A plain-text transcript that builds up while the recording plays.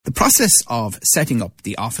The process of setting up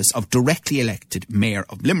the office of directly elected Mayor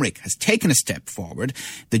of Limerick has taken a step forward.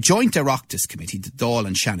 The joint Oireachtas Committee, the Dáil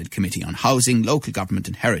and Seanad Committee on Housing, Local Government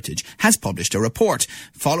and Heritage, has published a report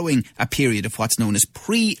following a period of what's known as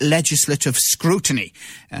pre-legislative scrutiny,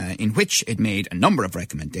 in which it made a number of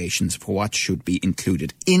recommendations for what should be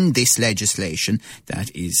included in this legislation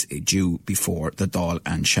that is due before the Dáil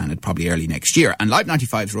and Seanad probably early next year. And Live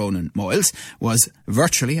 95's Ronan Moyles was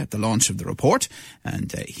virtually at the launch of the report,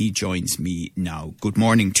 and he joins me now. Good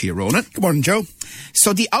morning to you, Ronan. Good morning, Joe.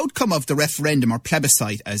 So the outcome of the referendum, or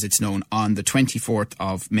plebiscite as it's known, on the 24th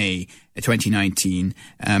of May 2019,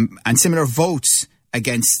 and similar votes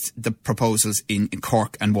against the proposals in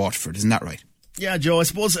Cork and Waterford, isn't that right? Yeah, Joe, I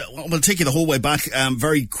suppose we'll take you the whole way back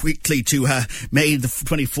very quickly to May the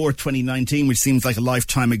 24th, 2019, which seems like a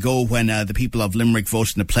lifetime ago, when the people of Limerick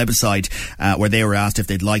voted in a plebiscite where they were asked if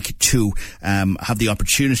they'd like to have the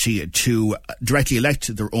opportunity to directly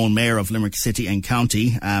elect their own mayor of Limerick City and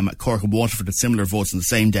County. Cork and Waterford had similar votes on the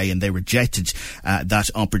same day, and they rejected that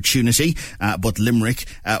opportunity, but Limerick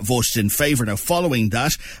voted in favour. Now, following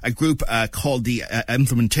that, a group called the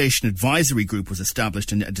Implementation Advisory Group was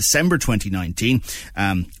established in December 2019.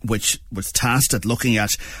 Which was tasked at looking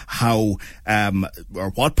at how or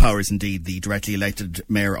what powers indeed the directly elected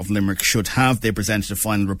Mayor of Limerick should have. They presented a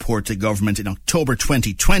final report to government in October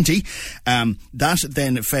 2020. That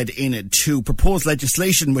then fed into proposed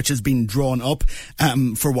legislation which has been drawn up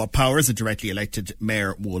for what powers a directly elected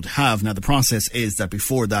Mayor would have. Now, the process is that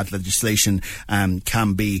before that legislation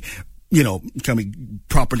can be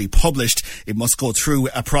properly published, it must go through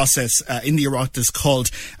a process in the Oireachtas called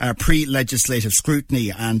pre-legislative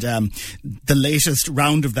scrutiny, and the latest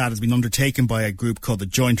round of that has been undertaken by a group called the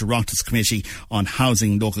Joint Oireachtas Committee on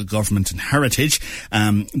Housing, Local Government and Heritage.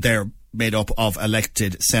 They're made up of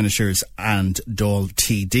elected senators and Dáil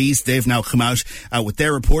TDs. They've now come out with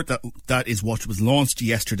their report. That is what was launched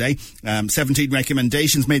yesterday. 17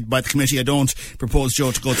 recommendations made by the committee. I don't propose,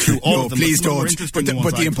 Joe, to go through all of them. Please don't.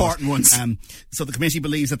 But the important ones. So the committee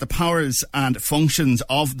believes that the powers and functions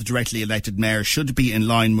of the directly elected mayor should be in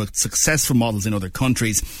line with successful models in other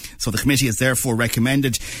countries. So the committee has therefore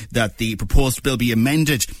recommended that the proposed bill be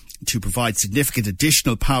amended to provide significant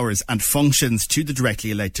additional powers and functions to the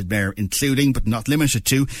directly elected mayor, including but not limited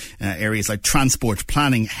to areas like transport,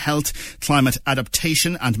 planning, health, climate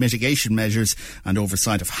adaptation and mitigation measures, and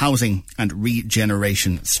oversight of housing and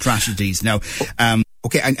regeneration strategies. Now,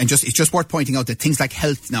 okay, and it's just worth pointing out that things like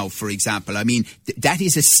health now, for example, I mean, that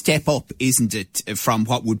is a step up, isn't it, from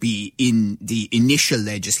what would be in the initial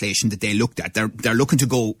legislation that they looked at. They're looking to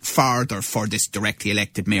go farther for this directly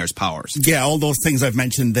elected mayor's powers. Yeah, all those things I've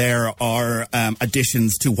mentioned there are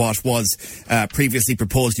additions to what was previously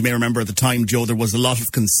proposed. You may remember at the time, Joe, there was a lot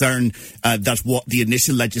of concern that what the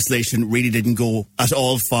initial legislation really didn't go at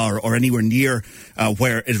all far or anywhere near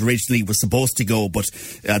where it originally was supposed to go. But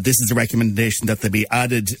this is a recommendation that they be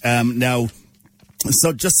added. Now,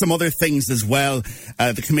 so just some other things as well.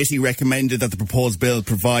 The committee recommended that the proposed bill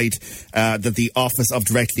provide that the office of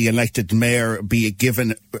directly elected mayor be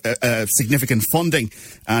given significant funding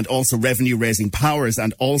and also revenue-raising powers,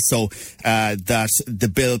 and also that the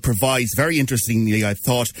bill provides, very interestingly, I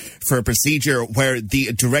thought, for a procedure where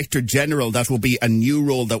the Director General, that will be a new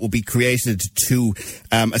role that will be created to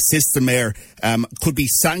assist the mayor, could be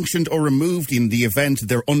sanctioned or removed in the event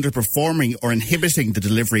they're underperforming or inhibiting the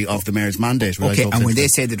delivery of the mayor's mandate. Okay, and when they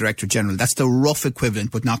say the Director General, that's the rough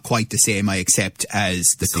equivalent, but not quite the same, I accept, as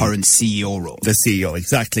the current CEO role. The CEO,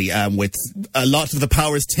 exactly, with a lot of the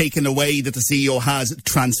powers taken away that the CEO has,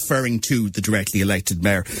 transferring to the directly elected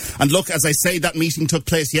mayor. And look, as I say, that meeting took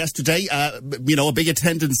place yesterday. A big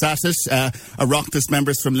attendance at it. Oireachtas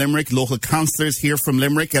members from Limerick, local councillors here from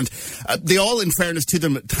Limerick, and they all, in fairness to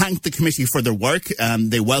them, thanked the committee for their work.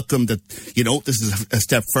 They welcomed that, this is a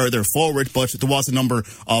step further forward, but there was a number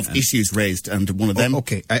of issues raised, and one of them.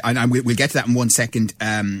 Okay, and we'll get to that in 1 second.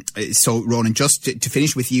 So, Ronan, just to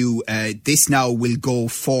finish with you, this now will go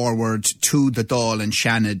forward to the Dáil and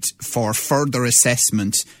Seanad for further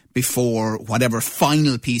assessment before whatever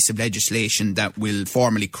final piece of legislation that will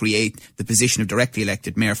formally create the position of directly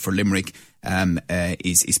elected mayor for Limerick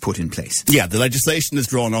is put in place. Yeah, the legislation is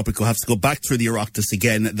drawn up. It will have to go back through the Oireachtas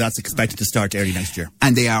again. That's expected to start early next year.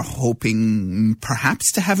 And they are hoping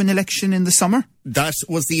perhaps to have an election in the summer? that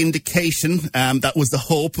was the indication. That was the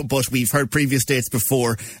hope, but we've heard previous dates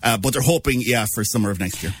before. But they're hoping, for summer of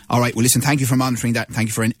next year. All right. Well, listen, thank you for monitoring that. Thank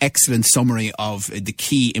you for an excellent summary of the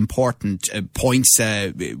key important points.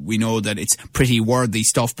 We know that it's pretty worthy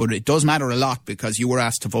stuff, but it does matter a lot because you were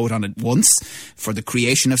asked to vote on it once for the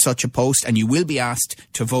creation of such a post, and you will be asked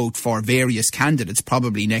to vote for various candidates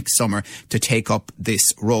probably next summer to take up this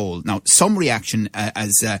role. Now, some reaction,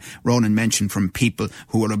 as Ronan mentioned, from people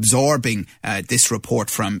who are absorbing this report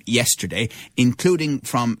from yesterday, including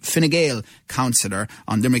from Fine Gael councillor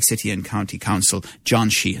on Limerick City and County Council, John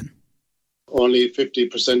Sheehan. Only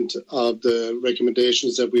 50% of the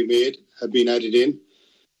recommendations that we made have been added in.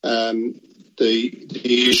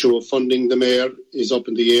 The issue of funding the mayor is up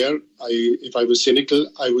in the air. If I was cynical,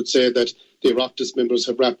 I would say that the Oireachtas members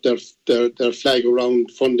have wrapped their flag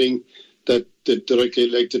around funding, that the directly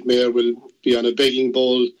elected mayor will be on a begging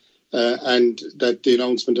bowl, and that the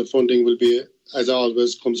announcement of funding will be, as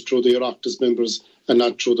always, comes through the Oireachtas members and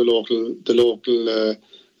not through the local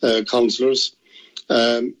councillors.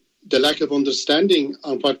 The lack of understanding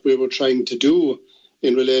on what we were trying to do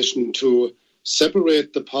in relation to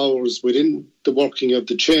separate the powers within the working of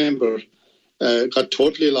the chamber got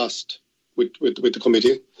totally lost with the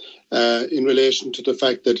committee in relation to the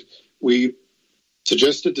fact that we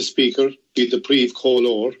suggested the speaker be the Príomh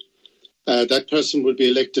Chomhlór. That person would be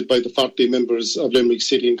elected by the 40 members of Limerick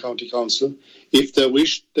City and County Council. If they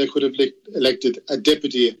wished, they could have elected a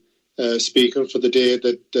deputy speaker for the day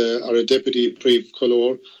that, or a deputy Príomh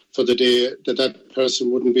Chomhlór for the day that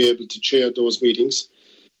person wouldn't be able to chair those meetings.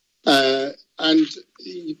 And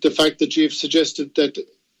the fact that you've suggested that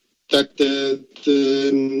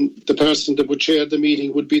the person that would chair the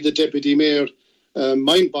meeting would be the deputy mayor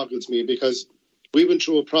mind boggles me, because we went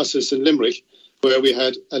through a process in Limerick where we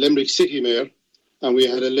had a Limerick City mayor and we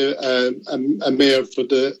had a mayor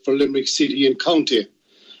for Limerick City and County,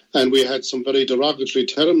 and we had some very derogatory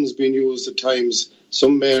terms being used at times.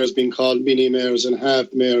 Some mayors being called mini mayors and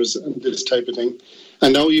half mayors and this type of thing.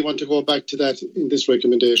 And now you want to go back to that in this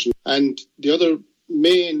recommendation. And the other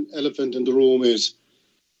main elephant in the room is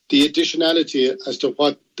the additionality as to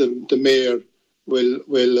what the mayor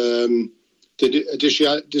the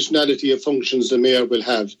additionality of functions the mayor will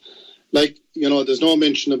have. Like, there's no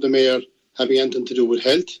mention of the mayor having anything to do with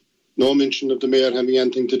health, no mention of the mayor having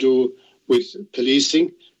anything to do with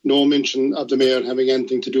policing, no mention of the mayor having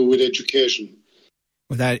anything to do with education.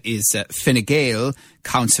 Well, that is Fine Gael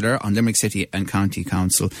councillor on Limerick City and County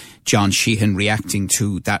Council, John Sheehan, reacting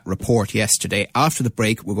to that report yesterday. After the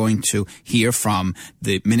break, we're going to hear from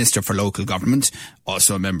the Minister for Local Government,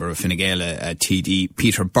 also a member of Fine Gael, TD,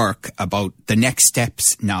 Peter Burke, about the next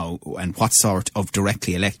steps now and what sort of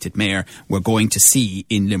directly elected mayor we're going to see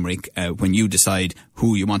in Limerick when you decide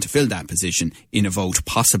who you want to fill that position in a vote,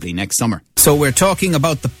 possibly next summer. So we're talking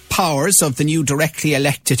about the powers of the new directly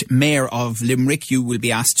elected mayor of Limerick. You will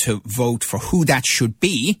be asked to vote for who that should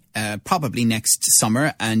be, probably next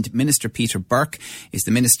summer. And Minister Peter Burke is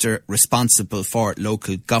the minister responsible for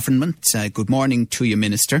local government. Good morning to you,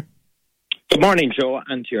 Minister. Good morning, Joe,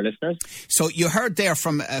 and to your listeners. So you heard there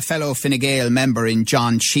from a fellow Fine Gael member in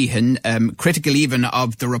John Sheehan, critical even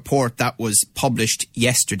of the report that was published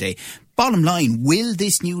yesterday. Bottom line, will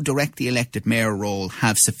this new directly elected mayor role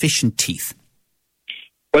have sufficient teeth?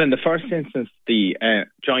 Well, in the first instance, the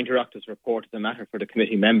Joint Oireachtas report is a matter for the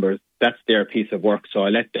committee members. That's their piece of work, so I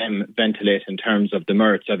let them ventilate in terms of the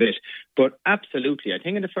merits of it. But absolutely, I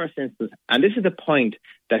think in the first instance, and this is a point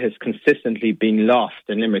that has consistently been lost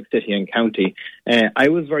in Limerick City and County, I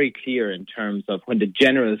was very clear in terms of when the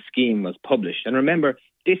general scheme was published. And remember,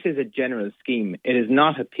 this is a general scheme. It is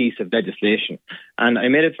not a piece of legislation. And I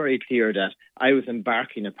made it very clear that I was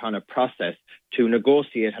embarking upon a process to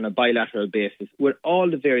negotiate on a bilateral basis with all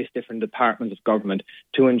the various different departments of government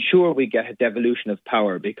to ensure we get a devolution of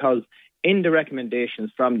power, because in the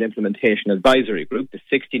recommendations from the Implementation Advisory Group, the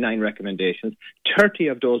 69 recommendations, 30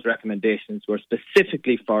 of those recommendations were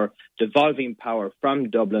specifically for devolving power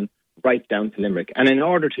from Dublin right down to Limerick. And in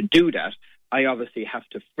order to do that, I obviously have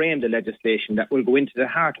to frame the legislation that will go into the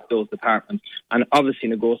heart of those departments and obviously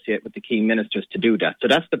negotiate with the key ministers to do that. So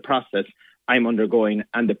that's the process I'm undergoing,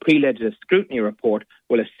 and the pre-legislative scrutiny report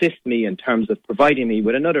will assist me in terms of providing me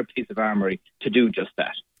with another piece of armoury to do just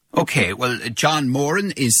that. Okay, well, John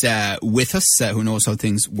Moran is with us, who knows how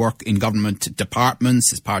things work in government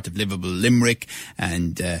departments, is part of Livable Limerick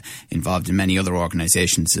and involved in many other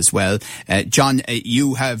organisations as well. John,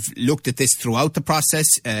 you have looked at this throughout the process.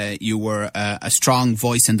 You were a strong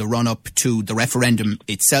voice in the run-up to the referendum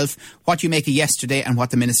itself. What do you make of yesterday and what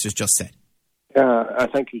the ministers just said?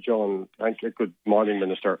 Thank you, John. Thank you. Good morning,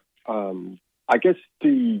 Minister. I guess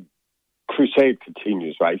the crusade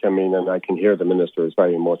continues, right? I mean, and I can hear the Minister is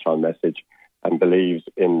very much on message and believes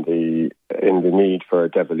in the need for a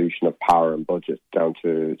devolution of power and budget down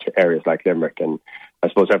to areas like Limerick. And I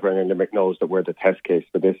suppose everyone in Limerick knows that we're the test case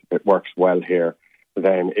for this. If it works well here,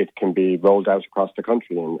 then it can be rolled out across the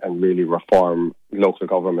country and really reform local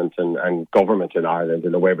government and government in Ireland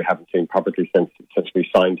in a way we haven't seen probably since we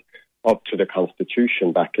signed up to the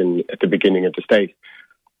Constitution back at the beginning of the state.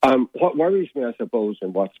 What worries me, I suppose,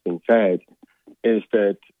 in what's been said is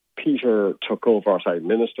that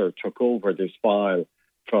Minister took over this file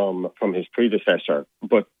from his predecessor,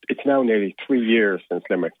 but it's now nearly 3 years since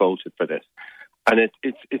Limerick voted for this. And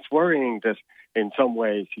it's worrying that in some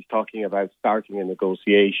ways he's talking about starting a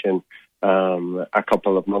negotiation a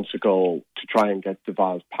couple of months ago to try and get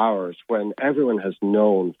devolved powers, when everyone has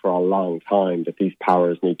known for a long time that these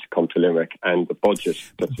powers need to come to Limerick and the budget.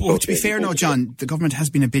 Well, to be fair now, John, the government has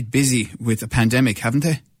been a bit busy with the pandemic, haven't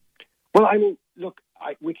they? Well, I mean, look,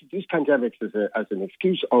 we could use pandemics as an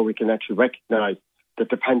excuse, or we can actually recognise that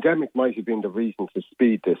the pandemic might have been the reason to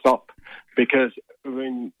speed this up. Because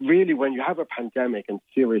when you have a pandemic and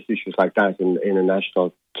serious issues like that in a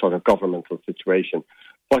national sort of governmental situation,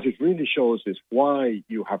 what it really shows is why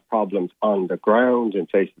you have problems on the ground in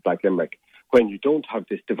places like Limerick when you don't have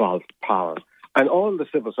this devolved power. And all the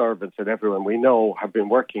civil servants and everyone we know have been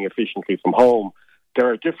working efficiently from home. There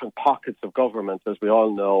are different pockets of government, as we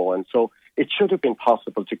all know, and so it should have been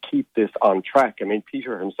possible to keep this on track. I mean,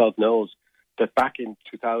 Peter himself knows that back in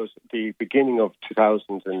the beginning of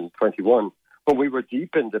 2021, when we were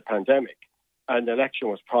deep in the pandemic, an election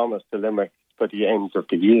was promised to Limerick for the end of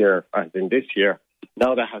the year, as in this year.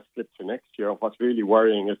 Now that has slipped to next year. What's really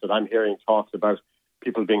worrying is that I'm hearing talks about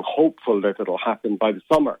people being hopeful that it'll happen by the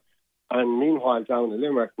summer. And meanwhile, down in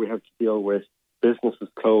Limerick, we have to deal with businesses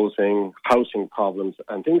closing, housing problems,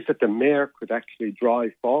 and things that the mayor could actually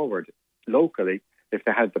drive forward locally if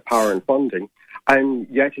they had the power and funding. And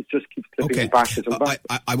yet it just keeps slipping backwards and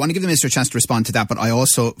backwards. I want to give the Minister a chance to respond to that, but I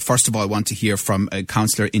also, first of all, want to hear from a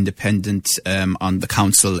Councillor Independent on the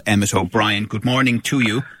Council, Emmett O'Brien. Good morning to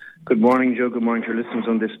you. Good morning, Joe. Good morning to your listeners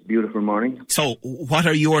on this beautiful morning. So, what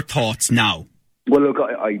are your thoughts now? Well, look,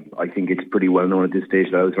 I think it's pretty well known at this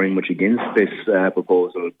stage that I was very much against this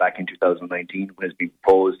proposal back in 2019 when it's been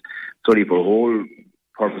proposed solely for a whole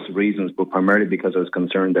purpose of reasons, but primarily because I was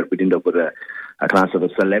concerned that we'd end up with a class of a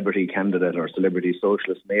celebrity candidate or celebrity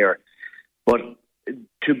socialist mayor. But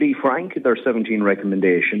to be frank, there are 17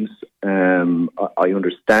 recommendations. I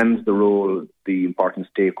understand the role, the important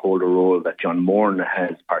stakeholder role that John Moran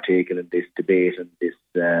has partaken in this debate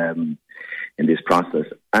and in this process.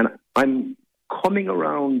 And I'm coming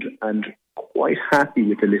around and quite happy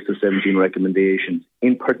with the list of 17 recommendations,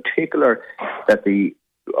 in particular that the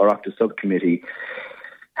Oireachtas subcommittee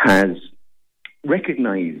has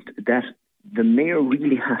recognised that the mayor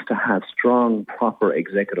really has to have strong, proper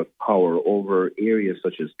executive power over areas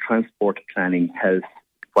such as transport, planning, health,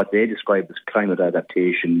 what they describe as climate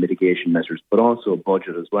adaptation, mitigation measures, but also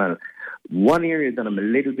budget as well. One area that I'm a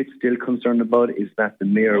little bit still concerned about is that the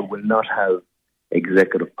mayor will not have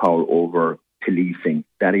executive power over policing.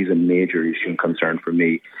 That is a major issue and concern for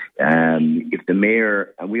me. If the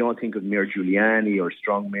mayor, and we all think of Mayor Giuliani or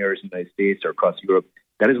strong mayors in the United States or across Europe,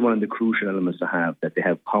 that is one of the crucial elements to have, that they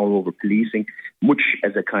have power over policing, much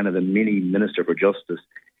as a kind of a mini Minister for Justice,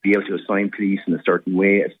 be able to assign police in a certain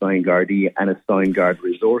way, assign Gardaí and assign guard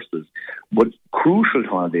resources. But crucial to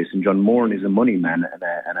all this, and John Moran is a money man and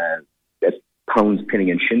a pounds, penny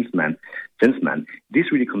and cents man,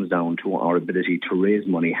 this really comes down to our ability to raise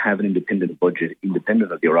money, have an independent budget,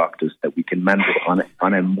 independent of the Oireachtas, that we can manage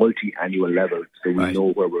on a multi-annual level so we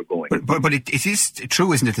know where we're going. But it is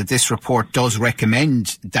true, isn't it, that this report does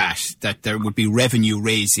recommend that there would be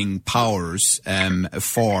revenue-raising powers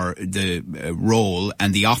for the role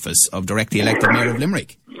and the office of directly elected Mayor of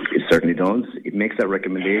Limerick? It certainly does. It makes that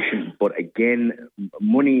recommendation. But again,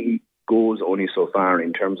 money goes only so far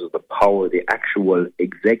in terms of the power, the actual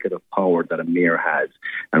executive power that a mayor has.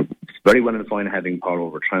 And it's very well and fine having power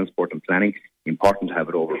over transport and planning. Important to have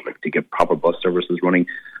it over, like, to get proper bus services running,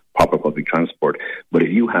 proper public transport. But if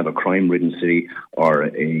you have a crime-ridden city or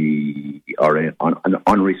an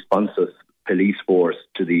unresponsive police force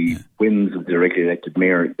to the whims of the directly elected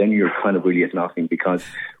mayor, then you're kind of really at nothing, because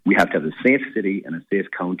we have to have a safe city and a safe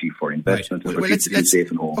county for investment and for people to be safe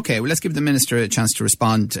and home. Okay, well, let's give the Minister a chance to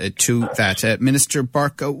respond to that. Minister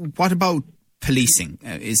Burke, what about policing?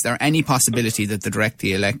 Is there any possibility that the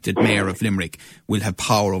directly elected Mayor of Limerick will have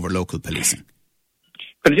power over local policing?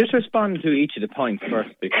 Could I just respond to each of the points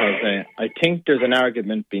first, because I think there's an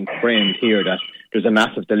argument being framed here that there's a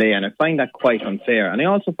massive delay, and I find that quite unfair. And I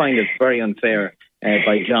also find it very unfair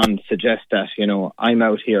by John to suggest that, I'm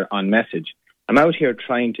out here on message. I'm out here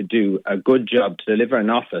trying to do a good job to deliver an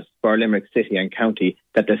office for Limerick City and County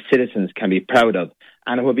that the citizens can be proud of.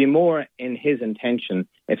 And it would be more in his intention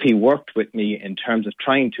if he worked with me in terms of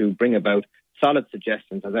trying to bring about solid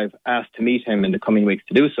suggestions, as I've asked to meet him in the coming weeks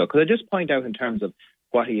to do so. Could I just point out in terms of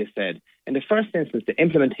what he has said? In the first instance, the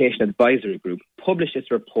Implementation Advisory Group published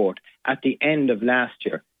its report at the end of last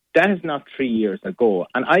year. That is not 3 years ago.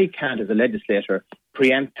 And I can't, as a legislator,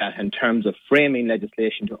 preempt that in terms of framing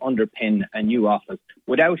legislation to underpin a new office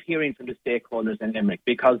without hearing from the stakeholders in Limerick,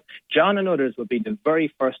 because John and others would be the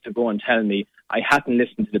very first to go and tell me I hadn't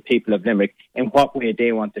listened to the people of Limerick in what way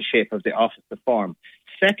they want the shape of the office to form.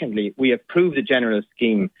 Secondly, we approved the general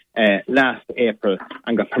scheme last April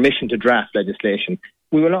and got permission to draft legislation.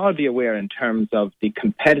 We will all be aware in terms of the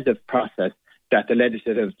competitive process that the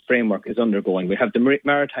legislative framework is undergoing. We have the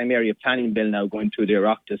Maritime Area Planning Bill now going through the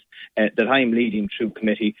Oireachtas that I'm leading through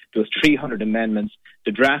committee. There was 300 amendments.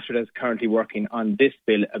 The drafter that's currently working on this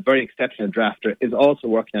bill, a very exceptional drafter, is also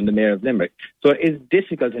working on the Mayor of Limerick. So it is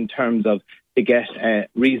difficult in terms of to get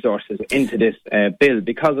resources into this bill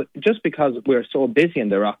because we're so busy in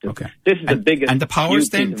the Oireachtas. Okay. This is the biggest. And the powers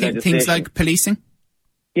then, things like policing?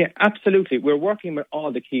 Yeah, absolutely. We're working with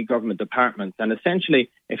all the key government departments. And essentially,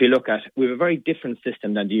 if you look at, we have a very different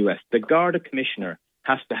system than the US. The Garda Commissioner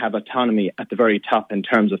has to have autonomy at the very top in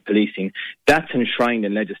terms of policing. That's enshrined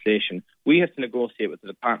in legislation. We have to negotiate with the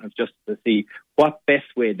Department of Justice to see what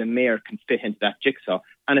best way the Mayor can fit into that jigsaw.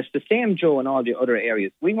 And it's the same, Joe, in all the other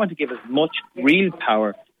areas. We want to give as much real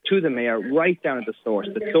power to the Mayor right down at the source,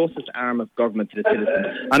 the closest arm of government to the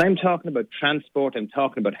citizen. And I'm talking about transport, I'm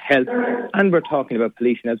talking about health, and we're talking about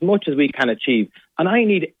policing as much as we can achieve. And I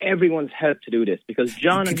need everyone's help to do this because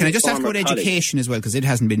John and Can I just ask about education as well, because it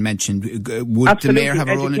hasn't been mentioned. Would absolutely. The Mayor have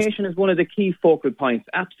a role? Education is one of the key focal points.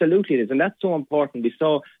 Absolutely it is. And that's so important. We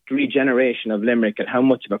saw the regeneration of Limerick and how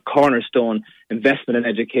much of a cornerstone investment in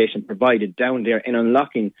education provided down there in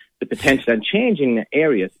unlocking the potential and changing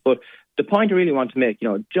areas. But the point I really want to make,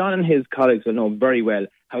 John and his colleagues will know very well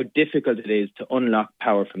how difficult it is to unlock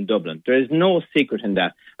power from Dublin. There is no secret in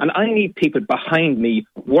that. And I need people behind me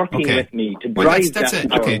working with me to drive that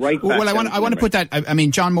power right back. Well, I want to put that, I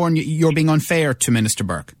mean, John Moran, you're being unfair to Minister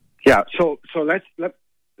Burke. Yeah, so let's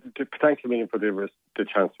thank you for the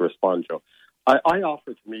chance to respond, Joe. I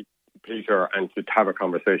offered to meet Peter and to have a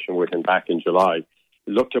conversation with him back in July.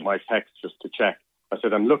 Looked at my text just to check. I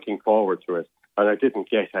said, I'm looking forward to it. And I didn't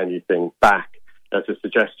get anything back as a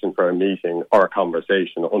suggestion for a meeting or a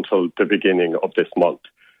conversation until the beginning of this month.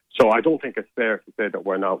 So I don't think it's fair to say that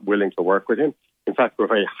we're not willing to work with him. In fact, we're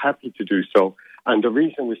very happy to do so. And the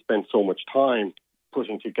reason we spend so much time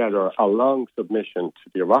putting together a long submission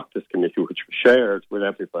to the Oireachtas Committee, which we shared with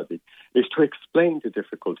everybody, is to explain the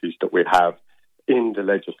difficulties that we have in the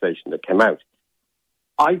legislation that came out.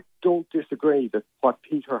 I don't disagree that what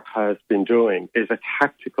Peter has been doing is a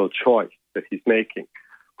tactical choice that he's making,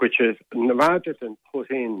 which is rather than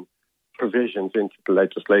put in provisions into the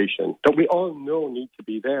legislation that we all know need to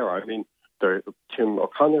be there. I mean, Tim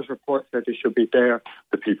O'Connor's report said it should be there.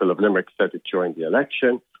 The people of Limerick said it during the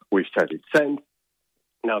election. We've said it's sent.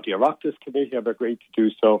 Now the Oireachtas Committee have agreed to do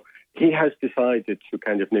so. He has decided to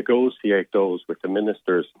kind of negotiate those with the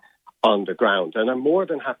ministers on the ground. And I'm more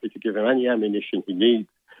than happy to give him any ammunition he needs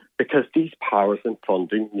because these powers and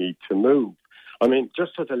funding need to move. I mean,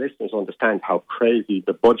 just so the listeners understand how crazy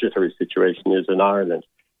the budgetary situation is in Ireland,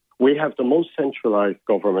 we have the most centralised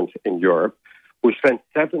government in Europe. We spend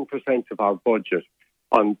 7% of our budget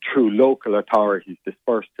on through local authorities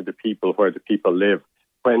dispersed to the people where the people live,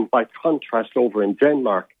 when by contrast over in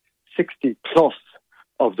Denmark, 60 plus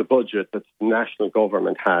of the budget that the national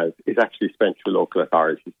government has is actually spent through local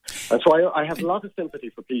authorities. And so I have a lot of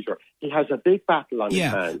sympathy for Peter. He has a big battle on his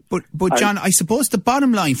hands. But John, I suppose the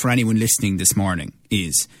bottom line for anyone listening this morning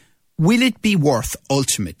is, will it be worth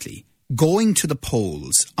ultimately going to the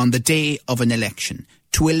polls on the day of an election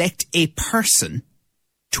to elect a person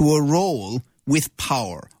to a role with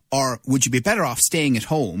power? Or would you be better off staying at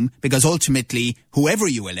home because ultimately whoever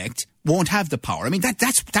you elect won't have the power? I mean,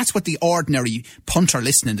 that's what the ordinary punter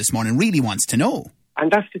listening this morning really wants to know.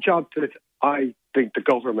 And that's the job that I think the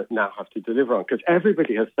government now have to deliver on, because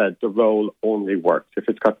everybody has said the role only works if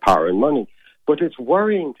it's got power and money. But it's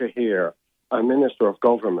worrying to hear a Minister of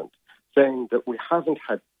Government saying that we haven't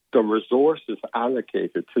had the resources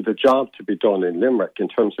allocated to the job to be done in Limerick in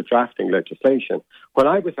terms of drafting legislation. When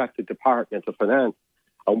I was at the Department of Finance,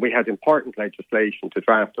 and we had important legislation to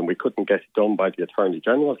draft and we couldn't get it done by the Attorney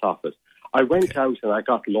General's office, I went out and I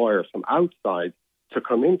got lawyers from outside to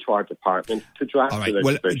come into our department to draft the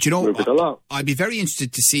legislation, move it along. I'd be very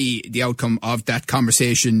interested to see the outcome of that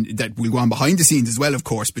conversation that will go on behind the scenes as well, of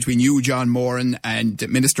course, between you, John Moran, and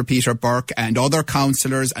Minister Peter Burke and other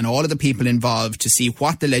councillors and all of the people involved to see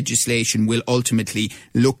what the legislation will ultimately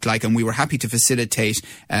look like. And we were happy to facilitate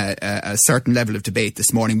a certain level of debate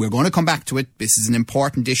this morning. We're going to come back to it. This is an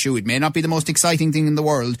important issue. It may not be the most exciting thing in the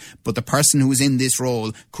world, but the person who is in this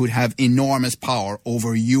role could have enormous power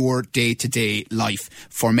over your day-to-day life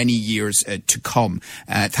for many years to come.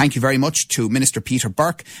 Thank you very much to Minister Peter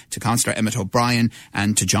Burke, to Councillor Emmett O'Brien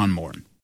and to John Moran.